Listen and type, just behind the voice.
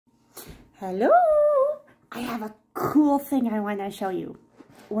Hello! I have a cool thing I want to show you.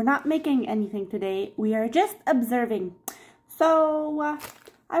 We're not making anything today. We are just observing. So,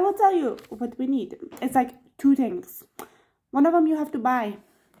 I will tell you what we need. It's like two things. One of them you have to buy.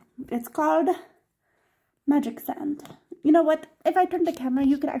 It's called magic sand. You know what? If I turn the camera,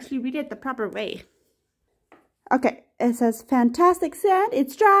 you can actually read it the proper way. Okay, it says fantastic sand.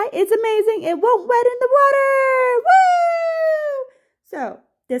 It's dry. It's amazing. It won't wet in the water. Woo! So,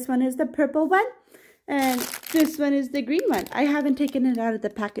 this one is the purple one. And this one is the green one. I haven't taken it out of the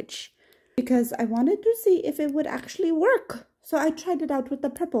package because I wanted to see if it would actually work. So I tried it out with the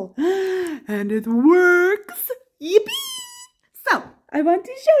purple. And it works! Yippee! So, I want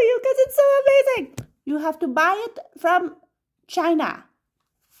to show you because it's so amazing. You have to buy it from China.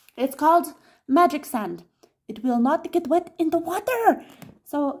 It's called magic sand. It will not get wet in the water.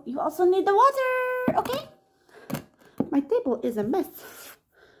 So, you also need the water, okay? My table is a mess.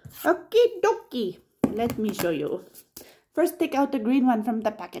 Okie dokie. Let me show you. First, take out the green one from the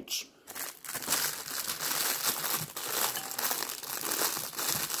package.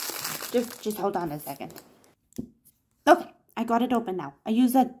 Just hold on a second. Okay, I got it open now. I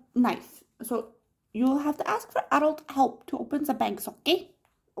use a knife. So, you'll have to ask for adult help to open the bags, okay?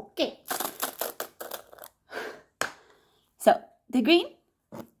 Okay. So, the green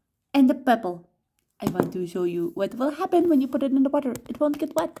and the purple. I want to show you what will happen when you put it in the water. It won't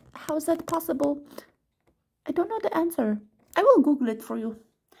get wet. How is that possible? I don't know the answer. I will Google it for you.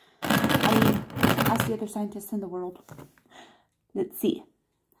 I mean, ask the other scientists in the world. Let's see.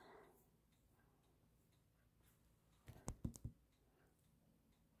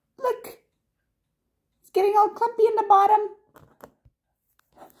 Look! It's getting all clumpy in the bottom.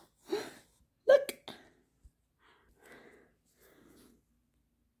 Look!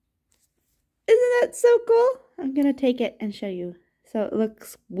 Isn't that so cool? I'm gonna take it and show you. So it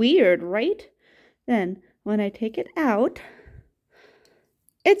looks weird, right? Then when I take it out,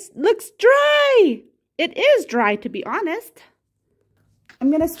 it looks dry. It is dry, to be honest.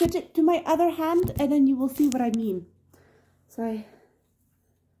 I'm gonna switch it to my other hand and then you will see what I mean. So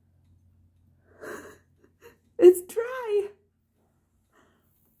it's dry.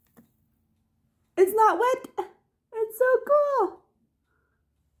 It's not wet. It's so cool.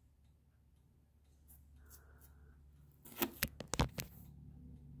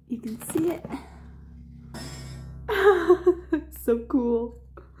 You can see it. So cool.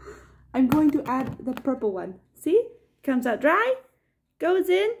 I'm going to add the purple one. See? Comes out dry, goes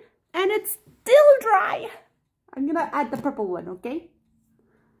in, and it's still dry. I'm gonna add the purple one, okay?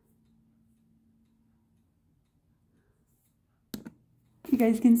 You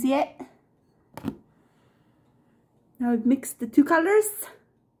guys can see it. Now I've mixed the two colors.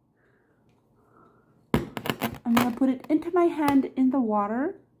 I'm gonna put it into my hand in the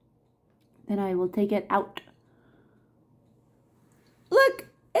water. Then I will take it out. Look,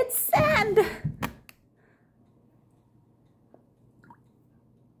 it's sand.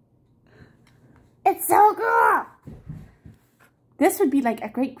 It's so cool. This would be like a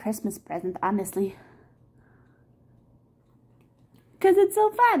great Christmas present, honestly. Because it's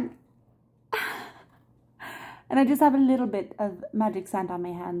so fun. And I just have a little bit of magic sand on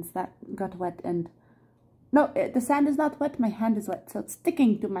my hands that got wet and... No, the sand is not wet, my hand is wet, so it's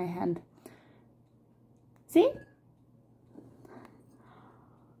sticking to my hand. See?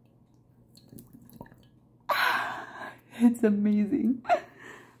 It's amazing.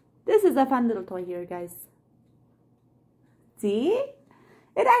 This is a fun little toy here, guys. See?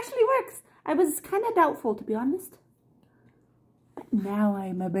 It actually works. I was kind of doubtful, to be honest. But now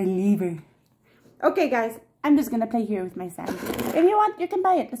I'm a believer. Okay, guys. I'm just going to play here with my sand. If you want, you can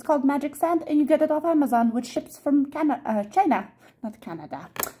buy it. It's called Magic Sand, and you get it off Amazon, which ships from China. Not Canada.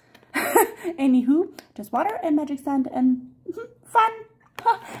 Anywho, just water and magic sand and fun.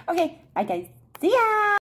 Okay, bye guys. See ya!